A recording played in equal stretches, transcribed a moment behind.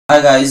Hi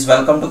guys,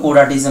 welcome to Code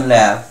Artisan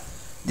Lab.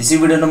 This is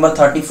video number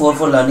 34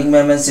 for learning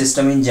management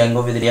system in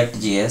Django with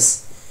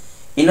ReactJs.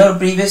 In our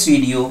previous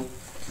video,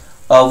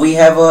 we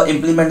have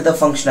implemented the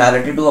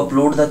functionality to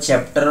upload the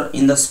chapter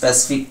in the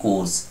specific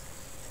course.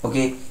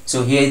 Okay,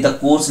 so here is the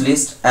course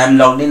list. I am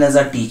logged in as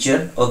a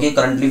teacher. Okay,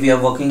 currently we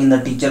are working in the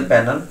teacher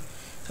panel.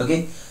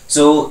 Okay,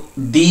 so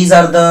these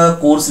are the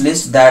course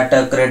lists that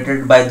are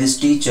created by this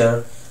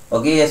teacher.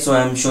 Okay, so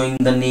I am showing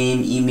the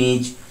name,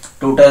 image.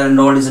 Total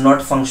enrolled is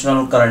not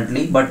functional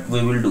currently, but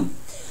we will do.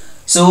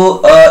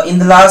 So in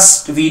the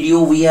last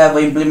video we have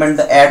implemented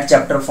the add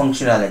chapter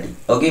functionality.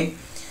 Okay,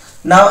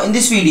 now in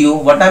this video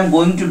what I'm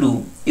going to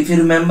do, if you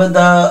remember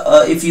the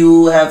if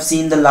you have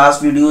seen the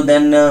last video,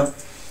 then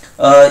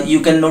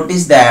you can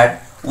notice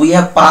that we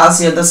have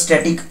passed here the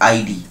static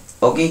ID.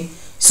 Okay,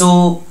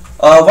 so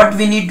what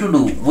we need to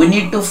do, we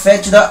need to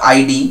fetch the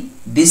ID,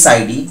 this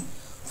ID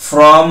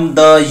from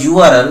the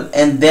URL,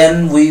 and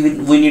then we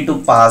need to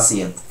pass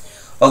here.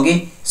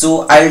 Okay,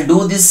 so I'll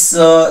do this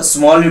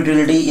small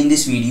utility in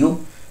this video,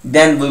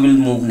 then we will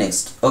move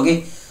next.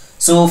 Okay,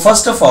 so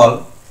first of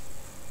all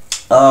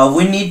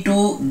we need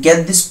to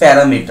get this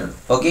parameter.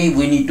 Okay,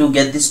 we need to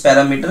get this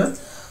parameter.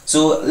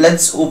 So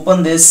let's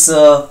open this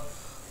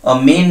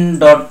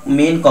main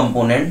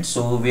component.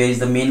 So where is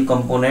the main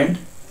component?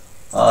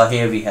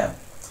 Here we have.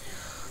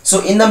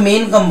 So in the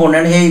main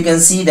component, here you can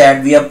see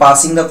that we are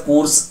passing the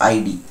course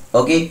ID.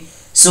 Okay,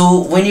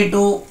 so we need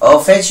to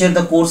fetch here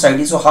the course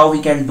ID. So how we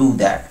can do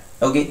that?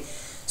 Okay,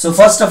 so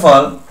first of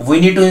all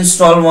we need to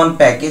install one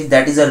package,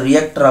 that is a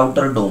React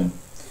Router DOM.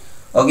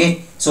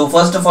 Okay, so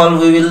first of all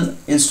we will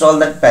install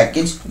that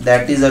package,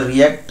 that is a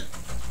React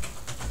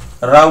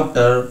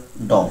Router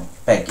DOM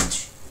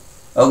package.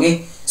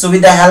 Okay, so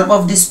with the help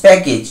of this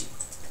package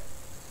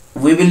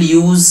we will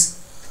use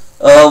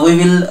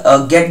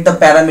get the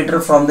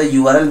parameter from the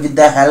URL with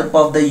the help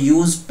of the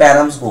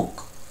useParams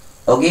hook.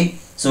 Okay,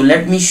 so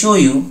let me show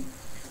you.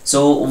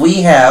 So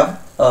we have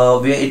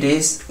where it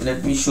is,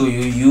 let me show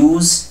you,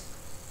 useParams.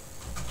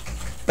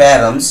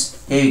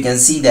 Here you can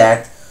see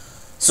that.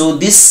 So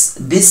this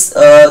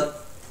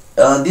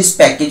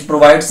package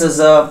provides us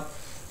a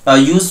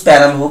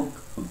useParam hook.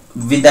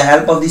 With the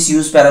help of this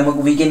useParam hook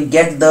we can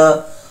get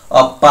the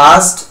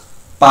passed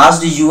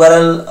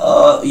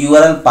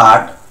URL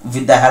part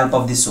with the help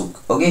of this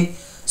hook. Okay,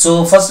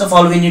 so first of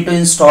all we need to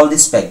install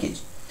this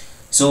package.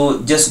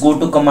 So just go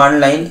to command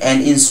line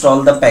and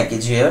install the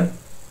package here.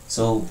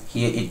 So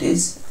here it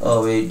is,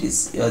 where it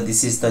is,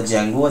 this is the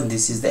Django and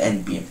this is the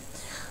npm.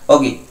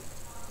 Okay,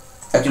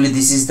 actually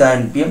this is the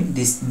npm,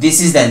 this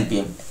is the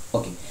npm.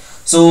 Okay,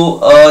 so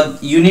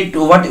you need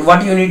to what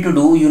you need to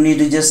do, you need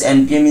to just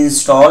npm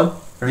install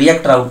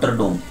React Router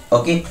DOM.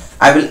 Okay,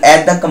 I will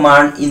add the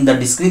command in the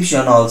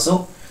description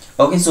also.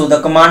 Okay, so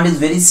the command is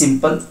very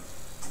simple.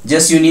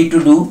 Just you need to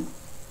do,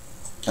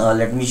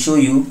 let me show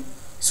you.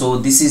 So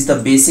this is the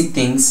basic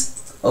things.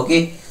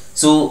 Okay,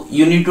 so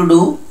you need to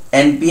do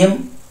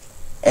npm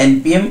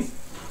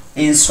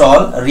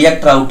install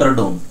React Router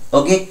DOM.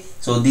 Okay,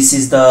 so this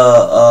is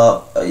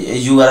the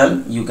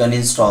URL. You can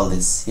install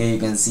this. Here you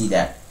can see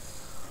that.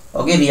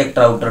 Okay, React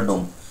Router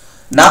DOM.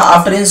 Now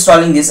after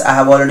installing this, I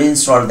have already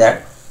installed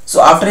that. So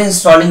after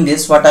installing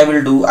this, what I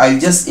will do, I'll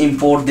just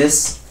import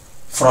this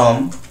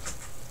from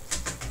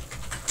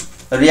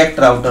React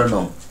Router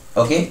DOM.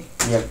 Okay,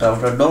 React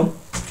Router DOM.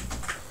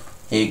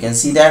 Here you can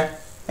see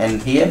that,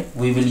 and here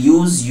we will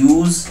use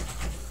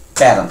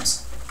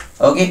params.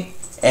 Okay,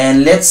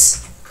 and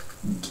let's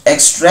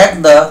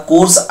extract the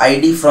course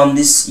ID from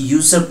this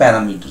user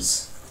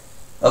parameters.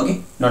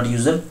 Okay, not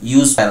user,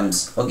 use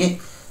params.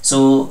 Okay,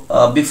 so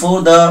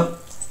before the,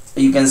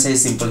 you can say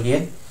simple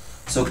here.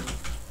 So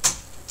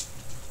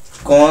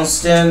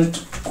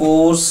constant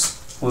course,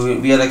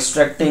 we are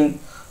extracting.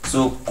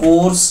 So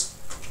course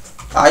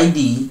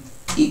ID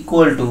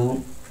equal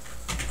to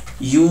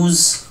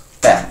use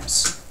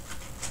params.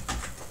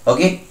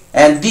 Okay,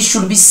 and this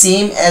should be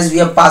same as we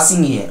are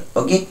passing here.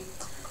 Okay,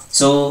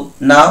 so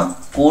now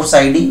course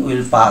ID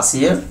will pass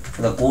here,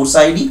 the course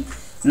ID.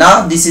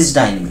 Now this is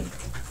dynamic.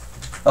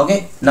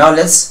 Okay, now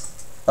let's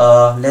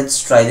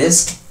try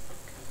this.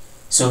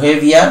 So here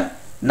we are.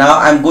 Now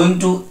I'm going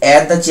to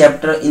add the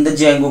chapter in the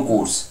Django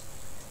course.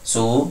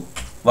 So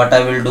what I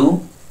will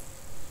do,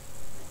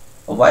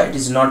 why it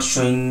is not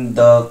showing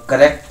the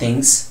correct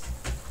things.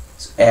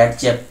 So add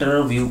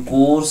chapter, view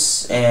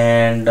course,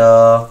 and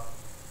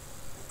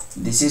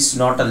this is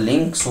not a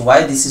link. So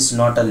why this is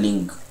not a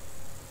link?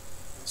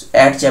 So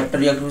add chapter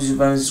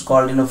is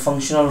called in a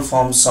functional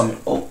form summary.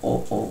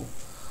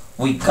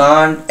 We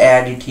can't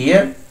add it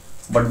here,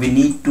 but we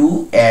need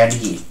to add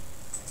here.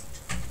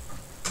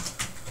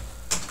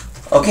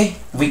 Okay,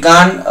 we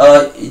can't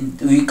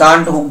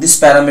hook this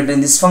parameter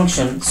in this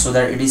function, so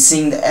that it is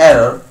seeing the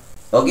error.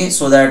 Okay,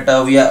 so that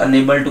we are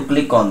unable to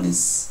click on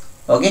this.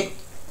 Okay,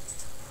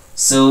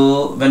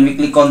 so when we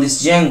click on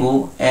this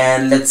Django,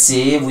 and let's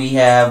say we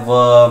have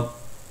I'll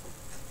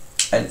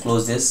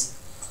close this,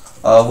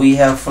 we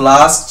have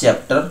Flask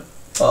chapter,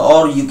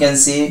 or you can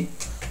say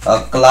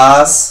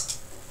class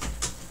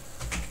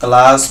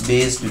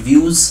based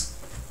views.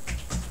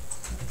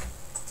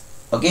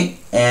 Okay,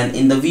 and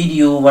in the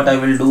video what I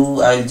will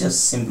do, I'll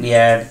just simply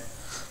add,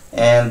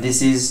 and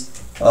this is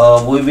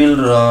we will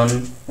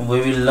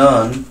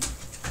learn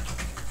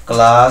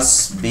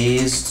class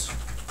based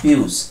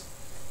views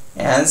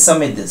and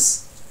submit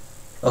this.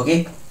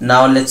 Okay,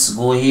 now let's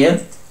go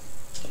here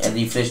and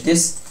refresh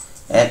this,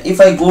 and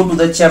if I go to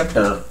the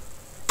chapter,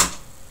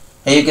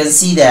 here you can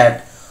see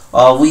that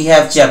we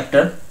have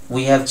chapter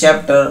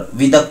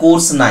with the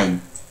course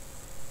 9.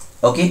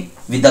 Okay,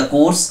 with the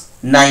course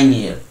 9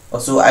 here.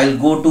 So I'll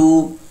go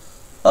to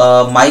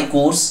my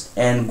course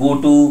and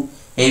go to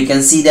here. You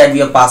can see that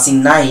we are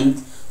passing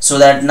 9, so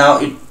that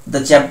now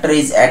the chapter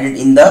is added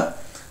in the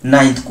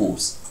 9th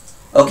course.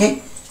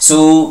 Okay,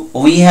 so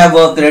we have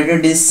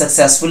created this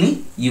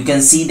successfully. You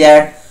can see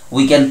that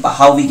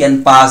how we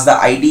can pass the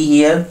ID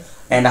here,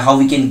 and how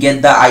we can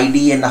get the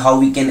ID, and how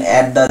we can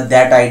add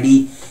that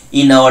ID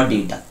in our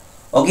data.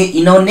 Okay,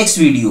 in our next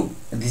video,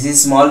 this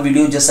is small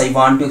video, just I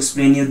want to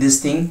explain you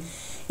this thing.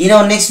 In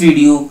our next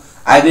video,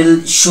 I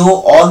will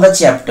show all the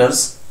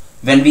chapters.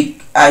 I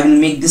will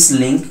make this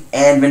link,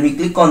 and when we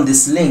click on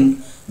this link,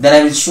 then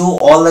I will show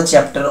all the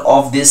chapter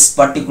of this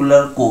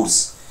particular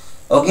course.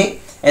 Okay,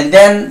 and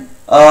then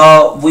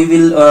we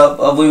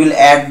will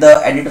add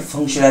the edit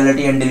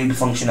functionality and delete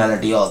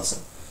functionality also.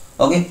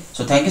 Okay,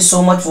 so thank you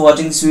so much for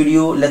watching this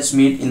video. Let's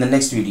meet in the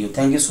next video.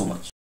 Thank you so much.